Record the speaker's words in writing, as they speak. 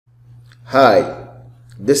Hi,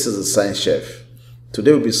 this is the Science Chef.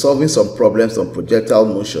 Today we'll be solving some problems on projectile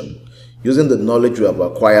motion using the knowledge we have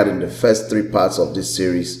acquired in the first three parts of this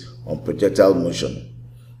series on projectile motion,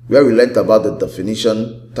 where we learnt about the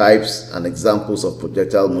definition, types, and examples of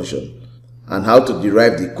projectile motion, and how to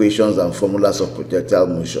derive the equations and formulas of projectile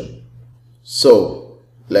motion. So,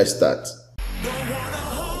 let's start.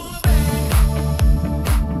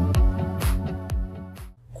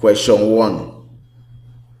 Question 1.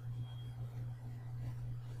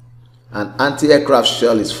 An anti-aircraft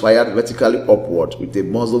shell is fired vertically upward with a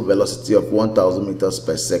muzzle velocity of 1000 meters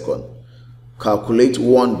per second. Calculate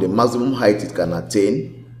 1. The maximum height it can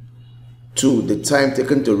attain. 2. The time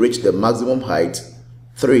taken to reach the maximum height.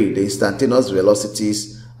 3. The instantaneous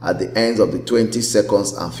velocities at the ends of the 20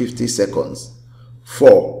 seconds and 50 seconds.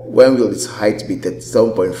 4. When will its height be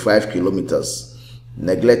 37.5 kilometers?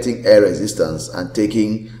 Neglecting air resistance and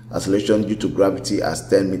taking acceleration due to gravity as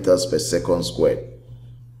 10 meters per second squared.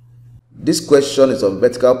 This question is on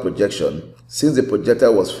vertical projection, since the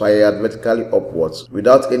projectile was fired vertically upwards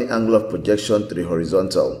without any angle of projection to the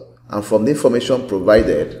horizontal, and from the information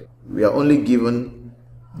provided, we are only given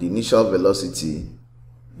the initial velocity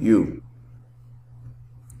u,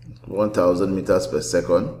 1000 meters per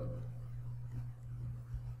second,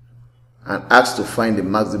 and asked to find the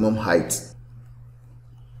maximum height,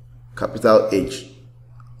 capital H,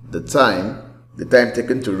 the time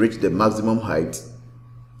taken to reach the maximum height,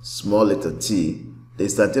 small letter t, the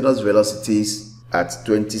instantaneous velocities at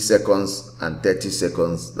 20 seconds and 30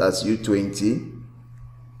 seconds, that's u20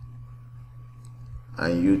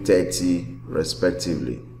 and u30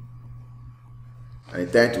 respectively, and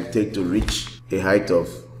the time to take to reach a height of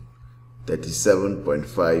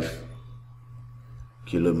 37.5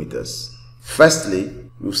 kilometers. Firstly,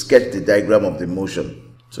 we'll sketch the diagram of the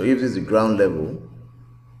motion. So if this is the ground level,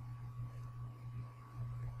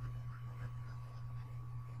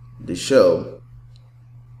 the shell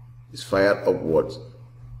is fired upwards.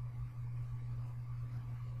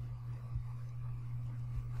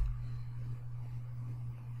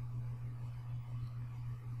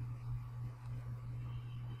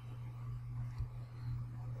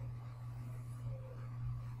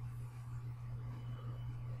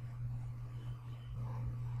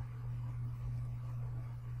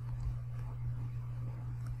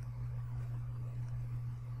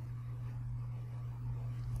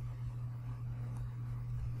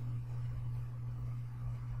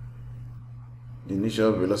 The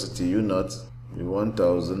initial velocity u0 is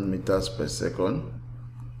 1000 meters per second.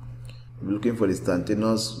 We're looking for the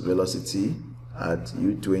instantaneous velocity at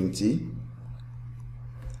u20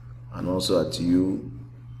 and also at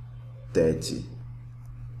u30.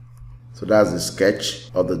 So that's the sketch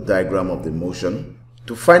of the diagram of the motion.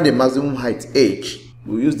 To find the maximum height h,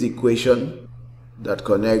 we'll use the equation that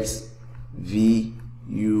connects v,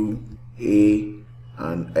 u, a,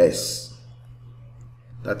 and s.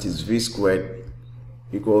 That is v squared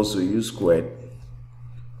equals to u squared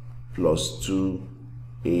plus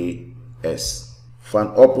 2as. For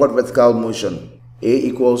an upward vertical motion, a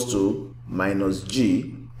equals to minus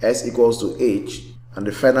g, s equals to h, and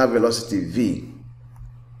the final velocity v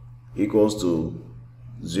equals to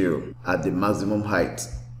 0 at the maximum height,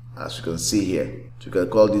 as you can see here. So you can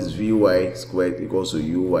call this vy squared equals to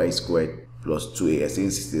uy squared plus 2as,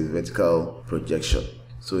 since it's the vertical projection.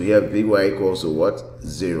 So here vy equals to what?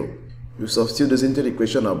 0. If you substitute this into the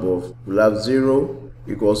equation above, we'll have 0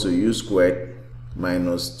 equals to u squared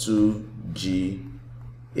minus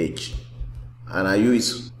 2gh, and our u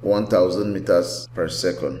is 1000 meters per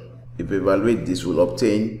second. If we evaluate this, we'll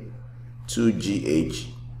obtain 2gh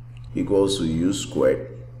equals to u squared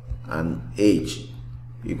and h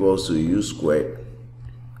equals to u squared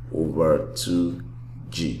over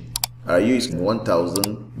 2g. Our u is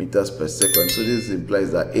 1000 meters per second, so this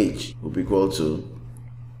implies that h will be equal to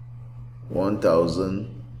 1000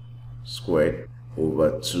 squared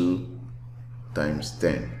over 2 times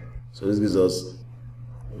 10. So this gives us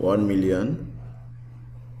 1 million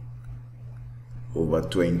over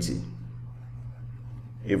 20.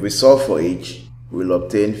 If we solve for h, we'll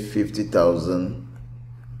obtain 50,000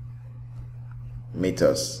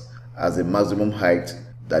 meters as the maximum height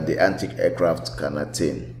that the anti-aircraft can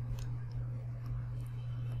attain.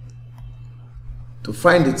 To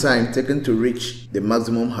find the time taken to reach the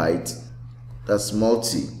maximum height, that's small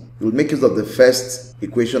t, we'll make use of the first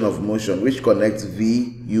equation of motion, which connects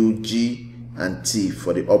v, u, g, and t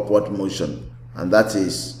for the upward motion, and that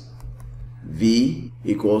is v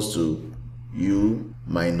equals to u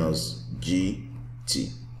minus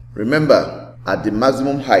gt. Remember, at the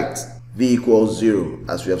maximum height, v equals 0,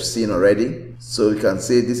 as we have seen already. So we can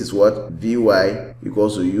say this is what Vy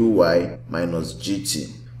equals to Uy minus Gt.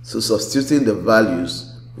 So substituting the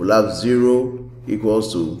values, we'll have 0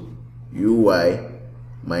 equals to Uy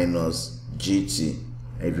minus Gt.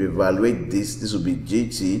 And if you evaluate this will be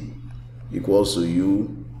Gt equals to Uy.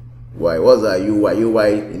 What's our Uy?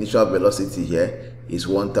 Uy initial velocity here is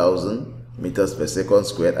 1000 meters per second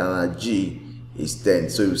squared, and our G is 10.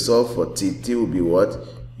 So if we solve for t will be what?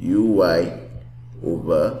 Uy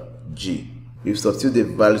over G. If you substitute the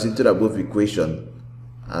values into the above equation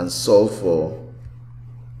and solve for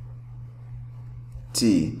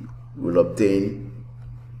t, we'll obtain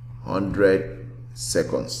 100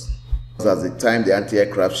 seconds. That's the time the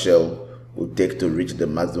anti-aircraft shell will take to reach the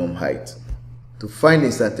maximum height. To find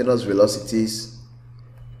instantaneous velocities,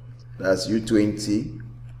 that's u20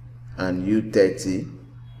 and u30,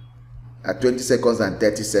 at 20 seconds and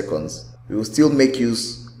 30 seconds, we will still make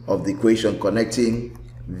use of the equation connecting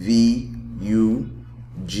v, u,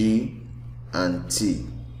 g, and t,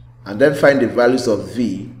 and then find the values of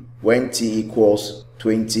v when t equals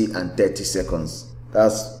 20 and 30 seconds.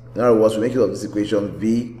 That's, in other words, we make use of this equation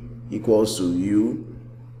v equals to u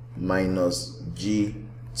minus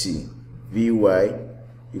gt. Vy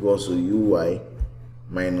equals to uy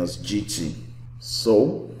minus gt.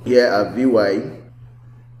 So here our Vy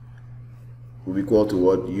will be equal to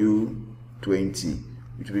what? U20,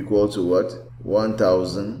 which will be equal to what?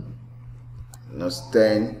 1000 minus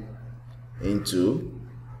 10 into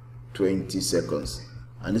 20 seconds.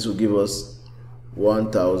 And this will give us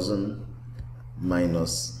 1000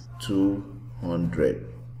 minus 200,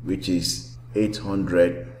 which is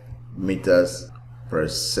 800 meters per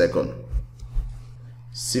second.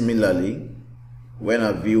 Similarly, when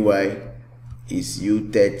our Vy is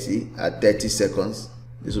u30 at 30 seconds,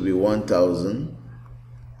 this will be 1000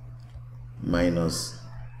 minus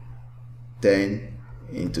 10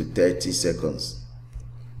 into 30 seconds.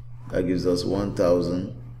 That gives us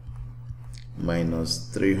 1000 minus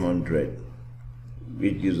 300,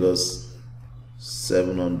 which gives us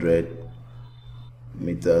 700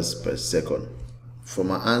 meters per second.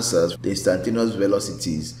 From our answers, the instantaneous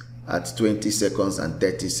velocities at 20 seconds and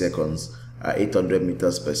 30 seconds are 800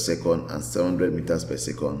 meters per second and 700 meters per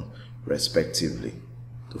second respectively.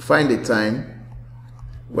 To find the time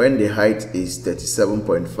when the height is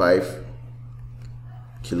 37.5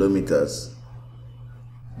 kilometers,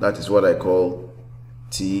 that is what I call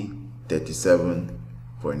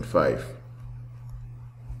T37.5.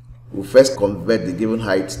 We'll first convert the given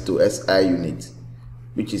height to SI unit,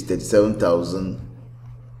 which is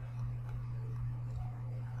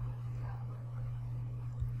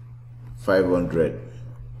 37,500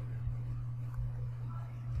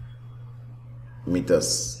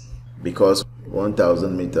 meters, because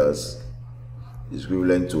 1000 meters is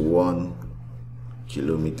equivalent to 1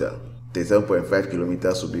 kilometer. 37.5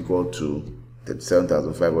 kilometers will be equal to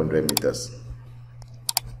 37,500 meters.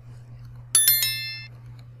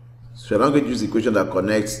 So we're now going to use the equation that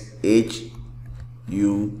connects H,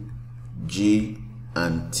 U, G,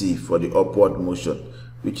 and T for the upward motion,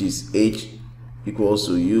 which is H equals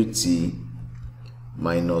to UT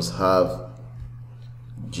minus half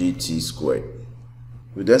GT squared.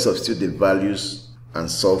 We then substitute the values and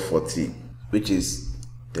solve for T, which is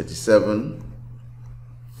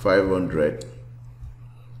 37,500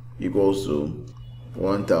 equals to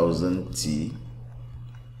 1000 T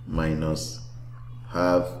minus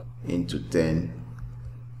half into 10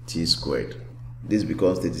 T squared. This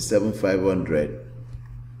becomes 37,500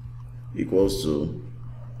 equals to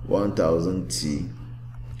 1000 T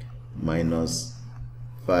minus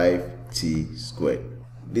 5T squared.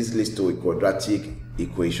 This leads to a quadratic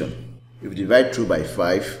equation. If we divide through by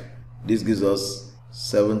 5, this gives us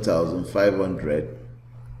 7,500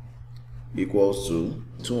 equals to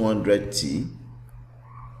 200T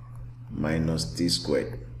minus T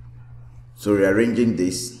squared. So rearranging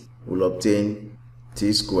this, we'll obtain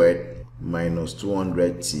T squared minus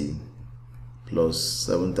 200T plus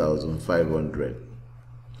 7,500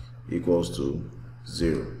 equals to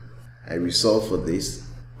 0. And we solve for this,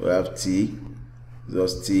 we have T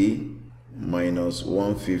plus T minus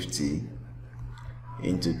 150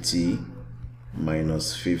 into T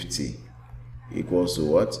minus 50 equals to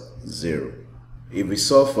what? 0. If we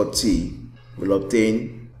solve for T, we'll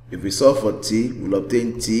obtain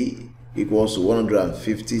T equals to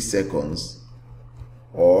 150 seconds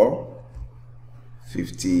or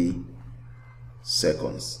 50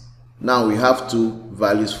 seconds. Now we have two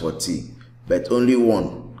values for T, but only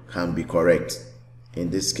one can be correct. In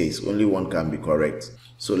this case, only one can be correct.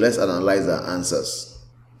 So let's analyze our answers.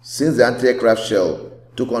 Since the anti-aircraft shell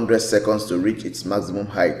took 100 seconds to reach its maximum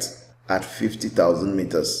height at 50,000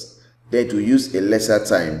 meters. Then it will use a lesser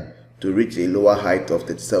time to reach a lower height of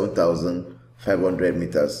 37,500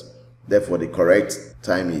 meters. Therefore, the correct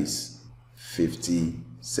time is 50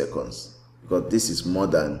 seconds, because this is more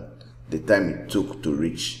than the time it took to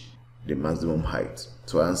reach the maximum height.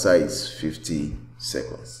 So answer is 50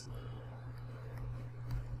 seconds.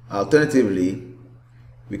 Alternatively,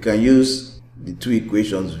 we can use the two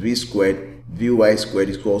equations v squared, vy squared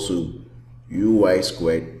is equal to uy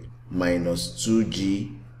squared minus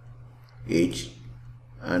 2gh,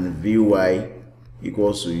 and vy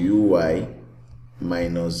equals to uy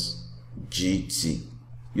minus gt.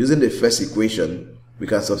 Using the first equation, we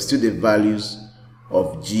can substitute the values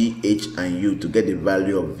of g, h, and u to get the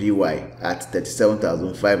value of vy at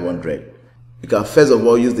 37,500. We can first of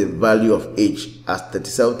all use the value of h as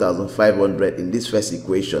 37,500 in this first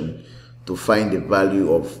equation to find the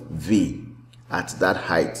value of v at that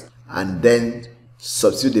height, and then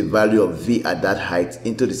substitute the value of v at that height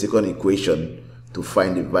into the second equation to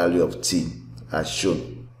find the value of t as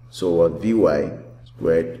shown. So what vy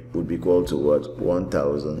squared would be equal to what?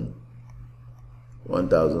 1000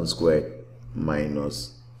 squared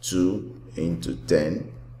minus 2 into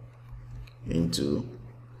 10 into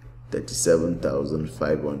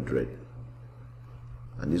 37,500,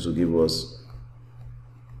 and this will give us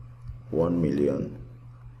 1 million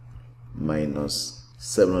minus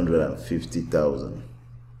 750,000.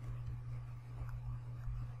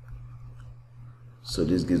 So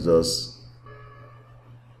this gives us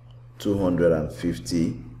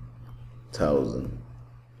 250,000.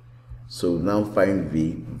 So now find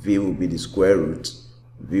v. V will be the square root.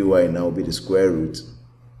 Vy now will be the square root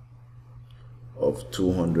of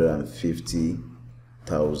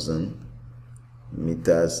 250,000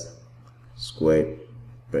 meters squared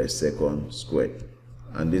per second squared,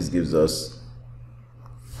 and this gives us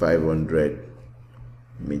 500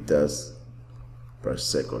 meters per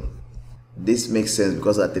second. This makes sense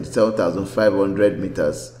because at 37,500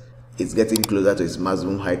 meters, it's getting closer to its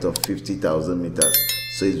maximum height of 50,000 meters.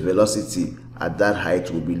 So its velocity at that height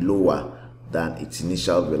will be lower than its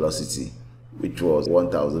initial velocity, which was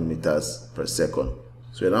 1,000 meters per second.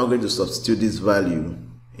 So we're now going to substitute this value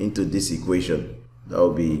into this equation. That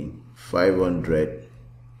will be 500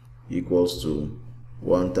 equals to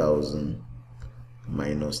 1,000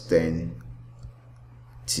 minus 10t.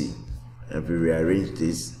 And if we rearrange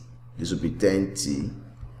this, this will be 10t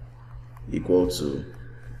equal to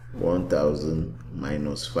 1,000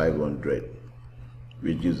 minus 500,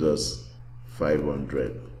 which gives us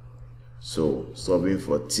 500. So solving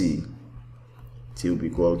for t will be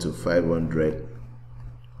equal to 500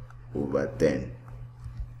 over 10,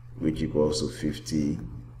 which equals to 50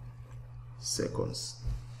 seconds.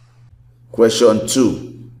 Question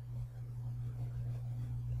 2.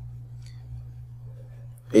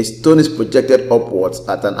 A stone is projected upwards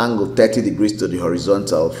at an angle 30 degrees to the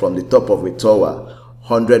horizontal from the top of a tower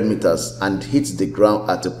 100 meters and hits the ground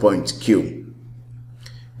at a point Q.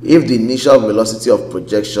 If the initial velocity of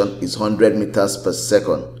projection is 100 meters per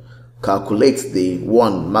second, calculate the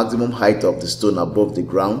 1. Maximum height of the stone above the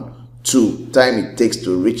ground, 2. Time it takes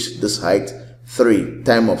to reach this height, 3.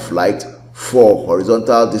 Time of flight, 4.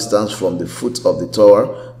 Horizontal distance from the foot of the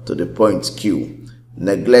tower to the point Q.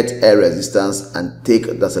 Neglect air resistance and take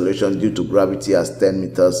the acceleration due to gravity as 10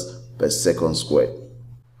 meters per second squared.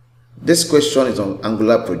 This question is on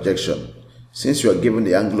angular projection. Since you are given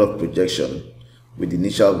the angle of projection with the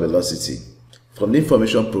initial velocity, from the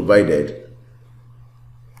information provided,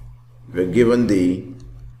 we are given the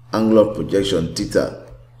angle of projection theta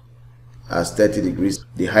as 30 degrees,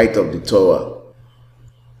 the height of the tower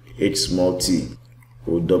h small t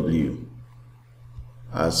OW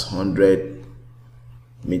as 100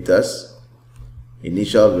 meters,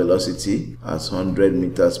 initial velocity as 100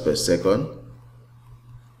 meters per second,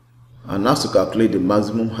 and now to calculate the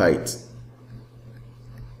maximum height,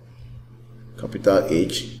 capital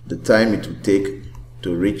H, the time it will take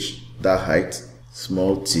to reach that height,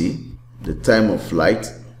 small t, the time of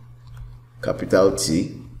flight, capital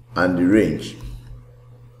T, and the range,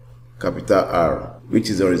 capital R, which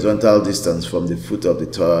is the horizontal distance from the foot of the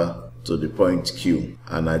tower to the point Q,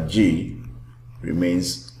 and at G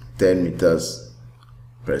remains 10 meters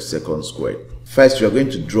per second squared. First, we are going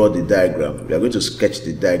to draw the diagram. We are going to sketch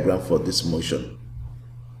the diagram for this motion.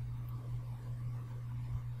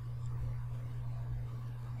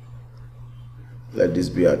 Let this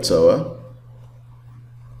be our tower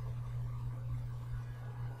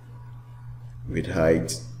with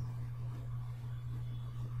height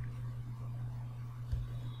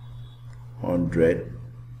 100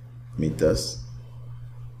 meters.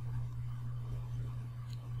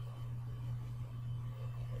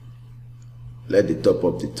 let the top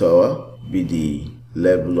of the tower be the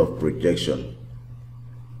level of projection.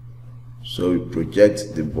 So we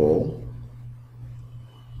project the ball,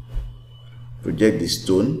 project the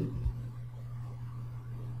stone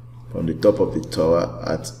from the top of the tower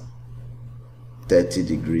at 30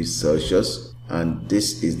 degrees Celsius, and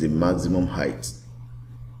this is the maximum height.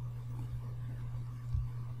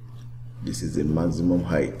 This is the maximum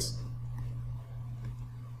height.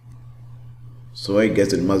 So when it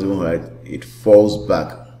gets to the maximum height, it falls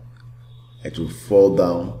back. It will fall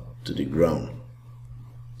down to the ground.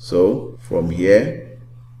 So from here,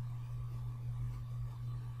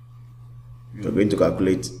 we are going to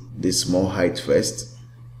calculate this small height first,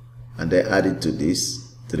 and then add it to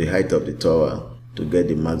this, to the height of the tower, to get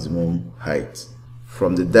the maximum height.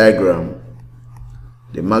 From the diagram,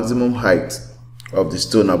 the maximum height of the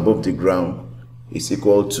stone above the ground is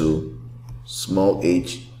equal to small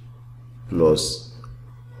h plus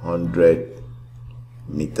 100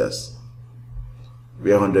 meters,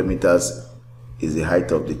 where 100 meters is the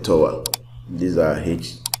height of the tower. These are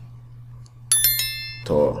h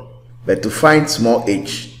tower. But to find small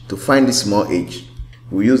h, to find this small h,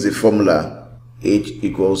 we use the formula h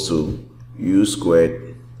equals to u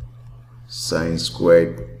squared sine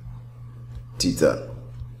squared theta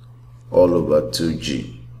all over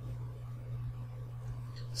 2g.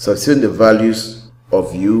 Substituting the values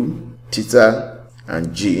of u, theta,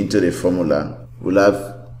 and g into the formula, we'll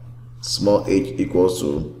have small h equals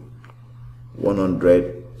to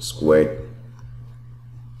 100 squared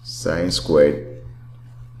sine squared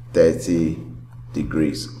 30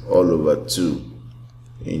 degrees all over 2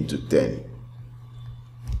 into 10,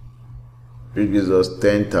 which gives us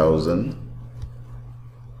 10,000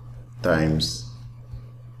 times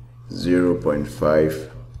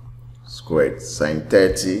 0.5 squared. Sine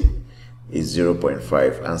 30 is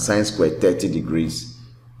 0.5, and sine squared 30 degrees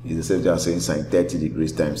is the same thing as saying sine 30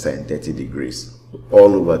 degrees times sine 30 degrees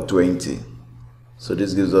all over 20. So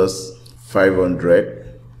this gives us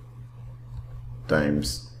 500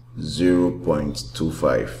 times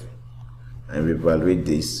 0.25, and we evaluate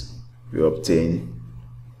this, we obtain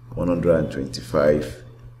 125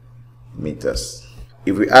 meters.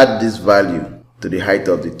 If we add this value to the height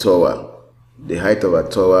of the tower, the height of a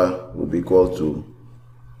tower will be equal to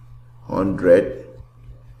 100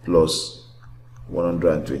 plus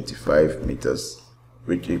 125 meters,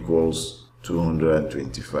 which equals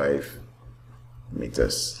 225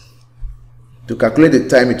 meters. To calculate the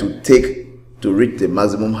time it will take to reach the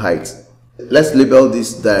maximum height, let's label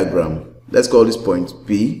this diagram. Let's call this point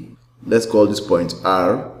P, let's call this point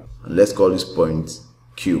R, and let's call this point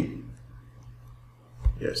Q.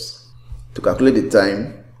 Yes. To calculate the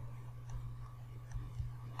time,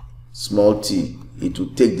 small t, it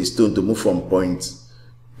will take the stone to move from point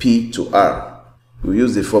P to R. We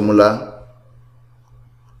use the formula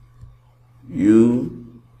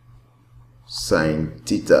u sine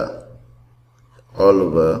theta all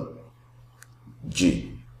over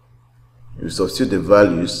g. We substitute the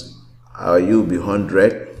values. Our u will be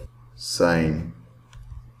 100 sine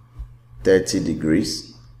 30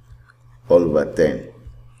 degrees all over 10.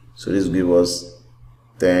 So this gives us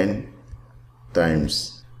 10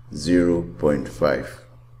 times 0.5,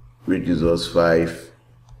 which gives us 5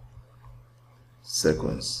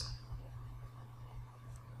 seconds.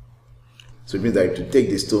 So it means that it will take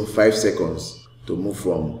the stone 5 seconds to move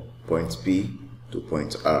from point P to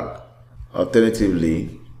point R.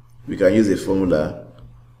 Alternatively, we can use the formula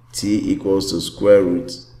t equals to square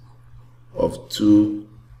root of 2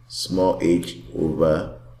 small h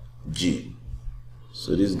over g.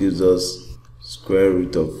 So this gives us square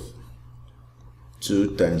root of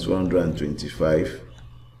 2 times 125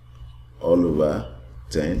 all over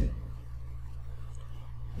 10.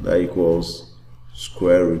 That equals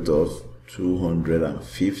square root of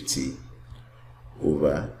 250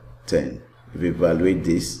 over 10. If we evaluate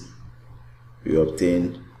this, we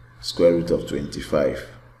obtain square root of 25,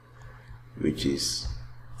 which is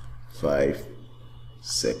 5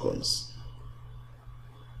 seconds.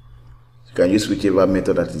 You can use whichever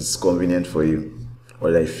method that is convenient for you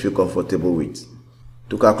or that you feel comfortable with.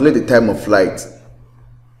 To calculate the time of flight,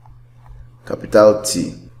 capital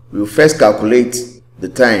T, we will first calculate the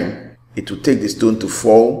time it will take the stone to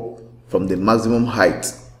fall from the maximum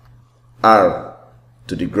height R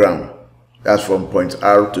to the ground. That's from point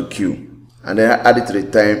R to Q. And then add it to the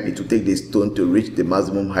time it will take the stone to reach the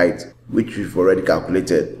maximum height, which we've already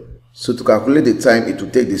calculated. So to calculate the time it will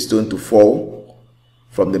take the stone to fall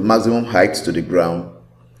from the maximum height to the ground,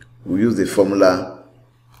 we use the formula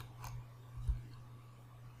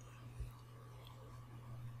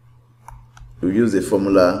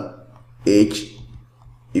H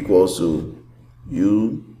equals to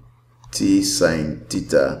ut sine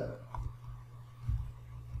theta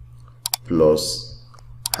plus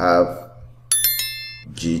half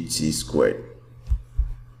gt squared,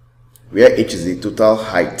 where h is the total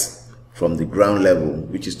height from the ground level,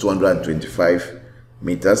 which is 225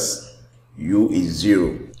 meters. U is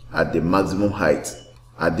 0 at the maximum height.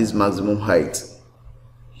 At this maximum height,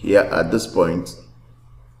 here at this point,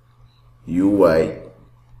 uy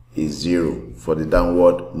is 0 for the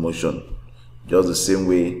downward motion, just the same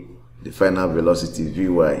way the final velocity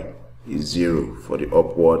vy is 0 for the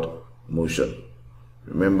upward motion.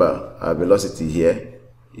 Remember, our velocity here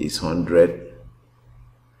is 100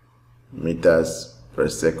 meters per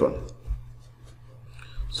second.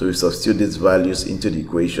 So we substitute these values into the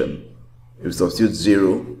equation. We substitute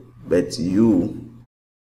 0, but u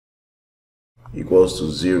equals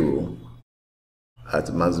to 0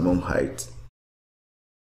 at maximum height.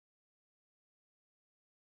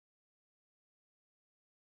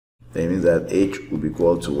 That means that h will be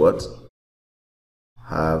equal to what?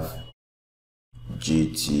 Half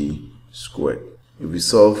gt squared.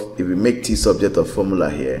 If we make t subject of formula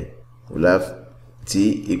here, we'll have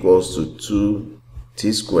t equals to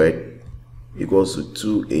 2t squared equals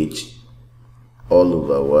to 2h all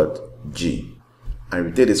over what? G. And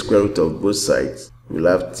if we take the square root of both sides, we'll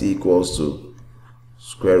have t equals to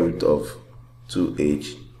square root of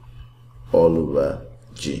 2h all over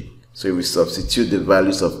g. So if we substitute the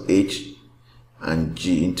values of h and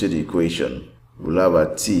g into the equation, we'll have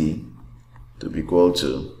a t to be equal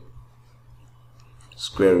to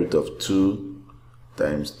square root of 2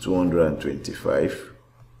 times 225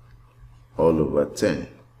 all over 10.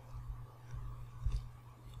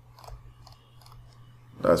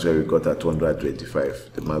 That's where we got our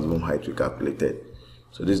 225, the maximum height we calculated.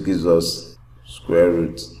 So this gives us square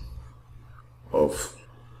root of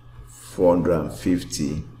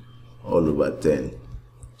 450 all over 10.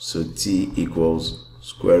 So t equals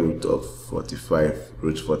square root of 45,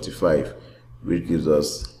 root 45, which gives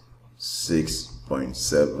us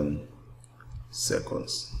 6.7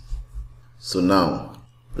 seconds. So now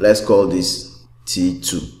let's call this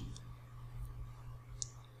t2.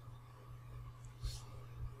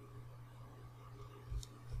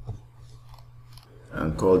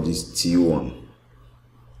 And call this t1.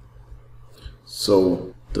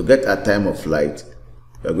 So to get our time of flight,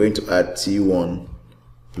 we are going to add t1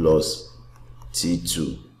 plus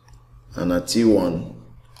t2, and at t1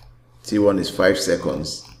 is 5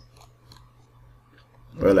 seconds,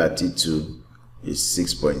 while at t2 is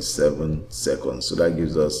 6.7 seconds. So that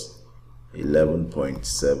gives us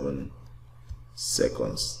 11.7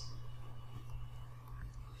 seconds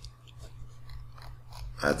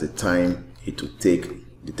at the time it will take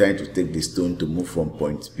the stone to move from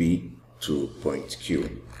point B to point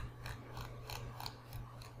Q.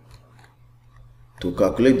 To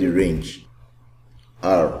calculate the range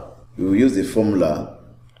R, we will use the formula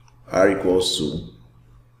R equals to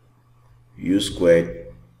U squared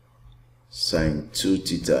sine 2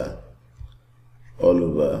 theta all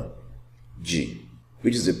over G,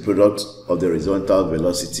 which is the product of the horizontal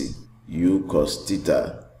velocity U cos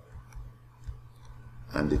theta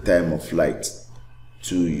and the time of flight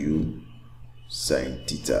 2u sine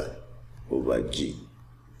theta over g.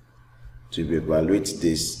 To evaluate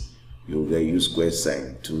this, you will get u squared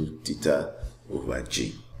sine 2 theta over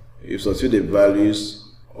g. If you substitute the values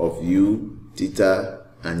of u, theta,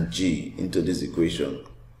 and g into this equation,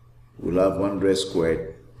 we'll have 100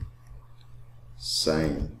 squared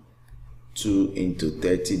sine 2 into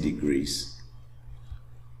 30 degrees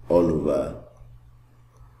all over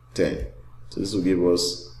 10. So this will give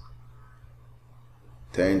us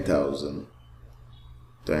 10,000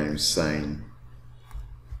 times sine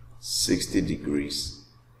 60 degrees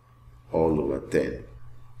all over 10.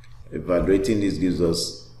 Evaluating this gives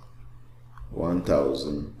us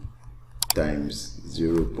 1,000 times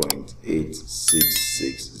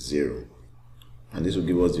 0.8660, and this will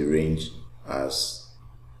give us the range as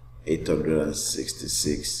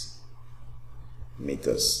 866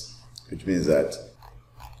 meters, which means that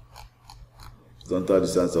horizontal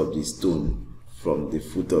distance of the stone from the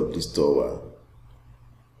foot of this tower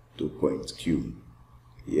to point Q,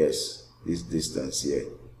 yes, this distance here,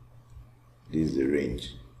 this is the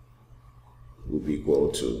range, will be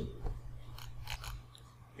equal to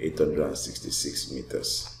 866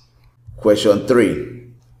 meters. Question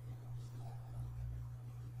 3.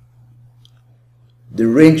 The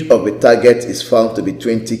range of a target is found to be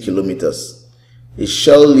 20 kilometers. A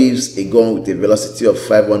shell leaves a gun with a velocity of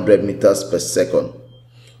 500 meters per second.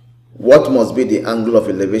 What must be the angle of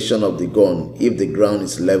elevation of the gun if the ground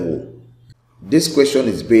is level? This question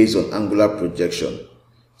is based on angular projection.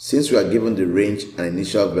 Since we are given the range and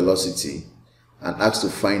initial velocity and asked to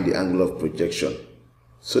find the angle of projection,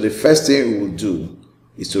 so the first thing we will do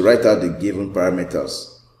is to write out the given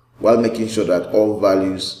parameters while making sure that all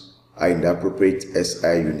values are in the appropriate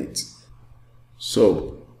SI unit.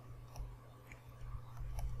 So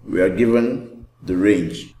we are given the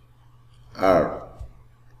range R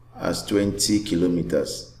as 20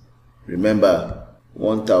 kilometers. Remember,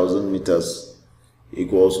 1000 meters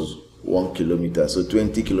equals to 1 kilometer. So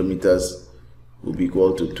 20 kilometers will be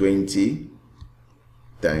equal to 20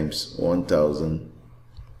 times 1000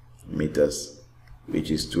 meters, which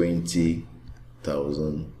is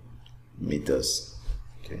 20,000 meters.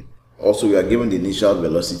 Okay. Also, we are given the initial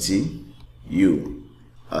velocity U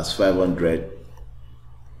as 500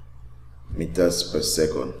 meters per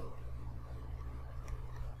second.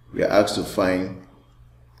 We are asked to find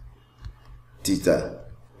theta,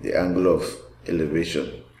 the angle of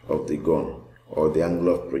elevation of the gun, or the angle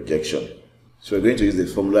of projection. So we're going to use the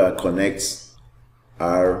formula that connects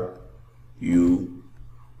R, U,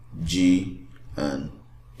 G, and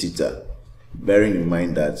theta, bearing in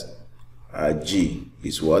mind that our G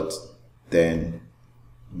is what? 10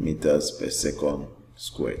 meters per second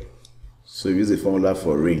squared. So we use the formula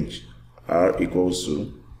for range. R equals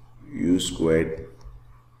to U squared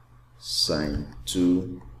sine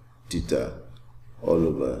 2 theta all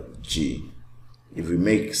over G. If we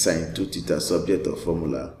make sine 2 theta subject of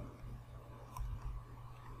formula,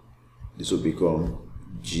 this will become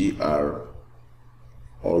GR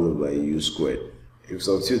all over U squared. If we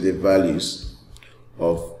substitute the values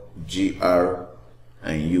of GR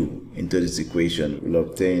and U into this equation, we'll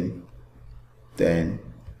obtain 10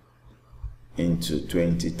 into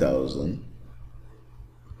 20,000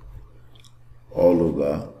 all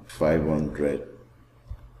over 500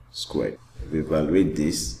 squared. If we evaluate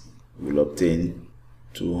this, we'll obtain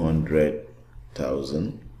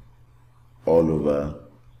 200,000 all over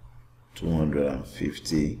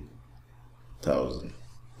 250,000,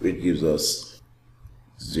 which gives us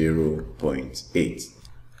 0.8.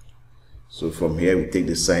 So from here we take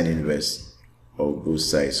the sine inverse of both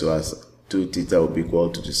sides. So as 2 theta will be equal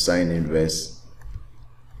to the sine inverse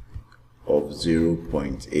of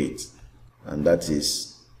 0.8, and that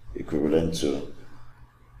is equivalent to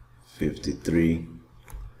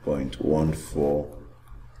 53.14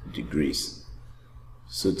 degrees.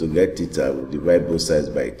 So to get theta, we'll divide both sides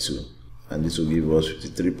by 2, and this will give us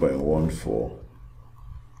 53.14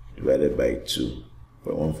 divided by 2.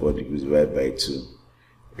 0.14 degrees divided by 2,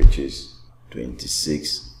 which is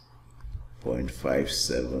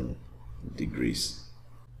 26.57 degrees.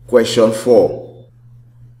 Question 4.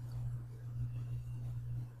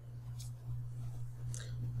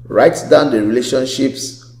 Write down the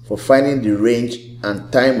relationships for finding the range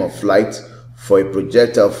and time of flight for a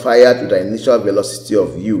projectile fired with an initial velocity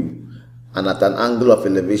of u and at an angle of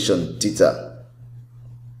elevation theta.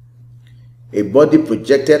 A body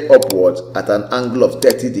projected upward at an angle of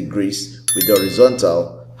 30 degrees with the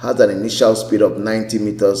horizontal has an initial speed of 90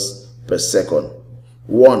 meters per second.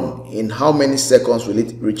 1. In how many seconds will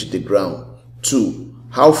it reach the ground? 2.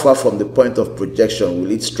 How far from the point of projection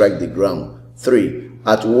will it strike the ground? 3.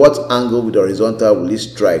 At what angle with the horizontal will it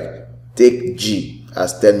strike? Take G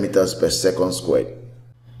as 10 meters per second squared.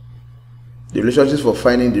 The relationships for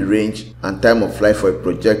finding the range and time of flight for a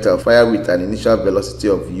projectile fired with an initial velocity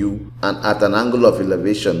of u and at an angle of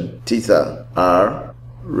elevation theta are: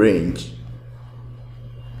 range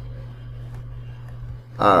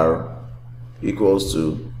R equals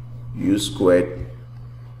to u squared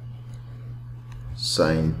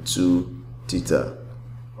sine 2 theta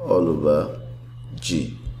all over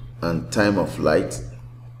G, and time of flight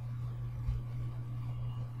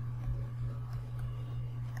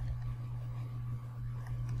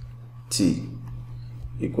T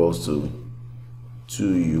equals to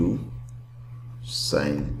 2u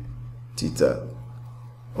sine theta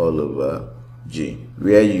all over G,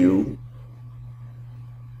 where u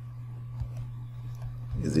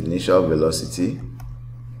is the initial velocity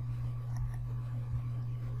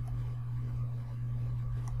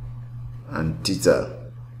and theta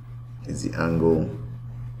is the angle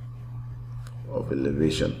of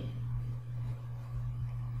elevation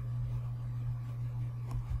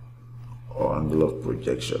or angle of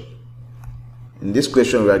projection. In this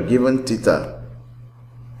question, we are given theta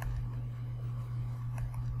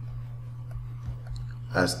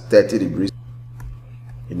as 30 degrees,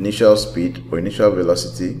 initial speed or initial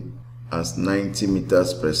velocity as 90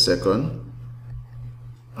 meters per second,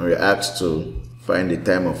 and we are asked to find the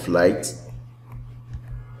time of flight,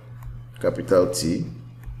 capital T,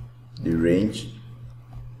 the range,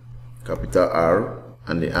 capital R,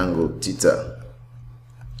 and the angle theta.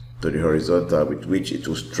 to the horizontal with which it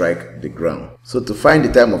will strike the ground. So to find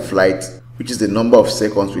the time of flight, which is the number of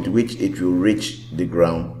seconds with which it will reach the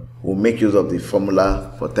ground, we'll make use of the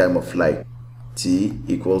formula for time of flight. T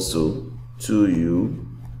equals to 2u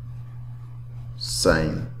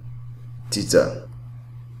sine theta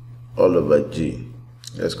all over g.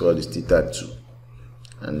 Let's call this theta 2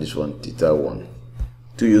 and this one theta 1.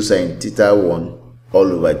 2u sine theta 1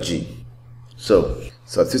 all over g. So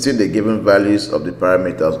substituting the given values of the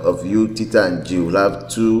parameters of u, theta and g, will have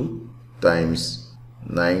 2 times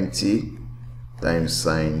 90 times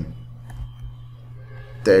sine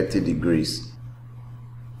 30 degrees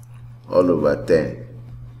all over 10.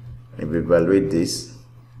 If we evaluate this,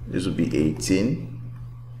 this will be 18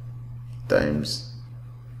 times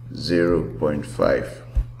 0.5,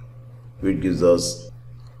 which gives us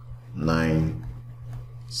 9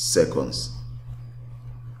 seconds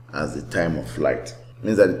as the time of flight.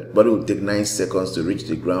 Means that the body will take 9 seconds to reach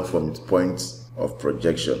the ground from its point of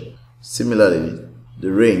projection. Similarly,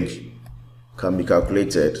 the range can be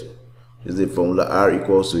calculated using the formula r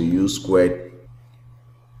equals to u squared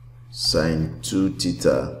sine 2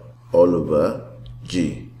 theta all over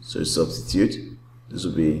g. So substitute, this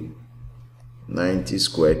will be 90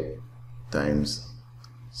 squared times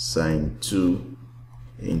sine 2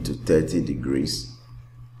 into 30 degrees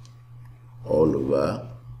all over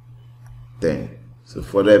 10. So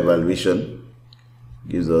further evaluation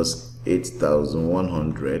gives us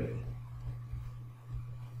 8,100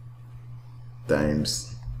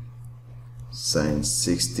 times sine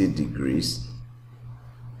 60 degrees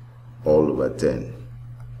all over 10,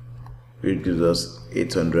 which gives us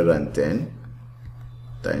 810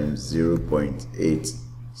 times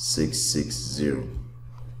 0.8660,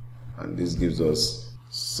 and this gives us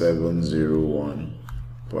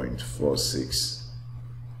 701.46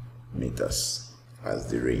 meters as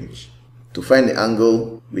the range. To find the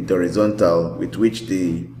angle with the horizontal with which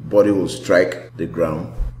the body will strike the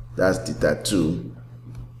ground, that's theta 2.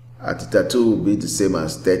 Theta 2 will be the same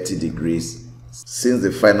as 30 degrees. Since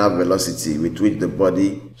the final velocity with which the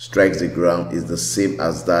body strikes the ground is the same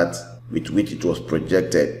as that with which it was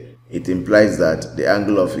projected, it implies that the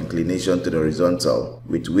angle of inclination to the horizontal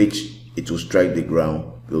with which it will strike the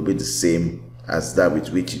ground will be the same as that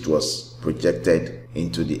with which it was projected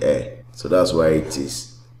into the air. So that's why it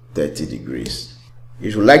is 30 degrees.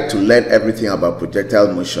 If you'd like to learn everything about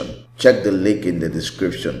projectile motion, check the link in the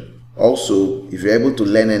description. Also, if you're able to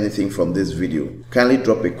learn anything from this video, kindly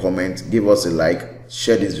drop a comment, give us a like,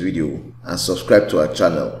 share this video, and subscribe to our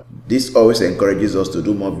channel. This always encourages us to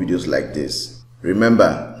do more videos like this.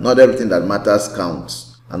 Remember, not everything that matters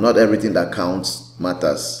counts, and not everything that counts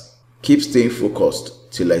matters. Keep staying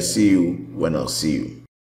focused till I see you when I'll see you.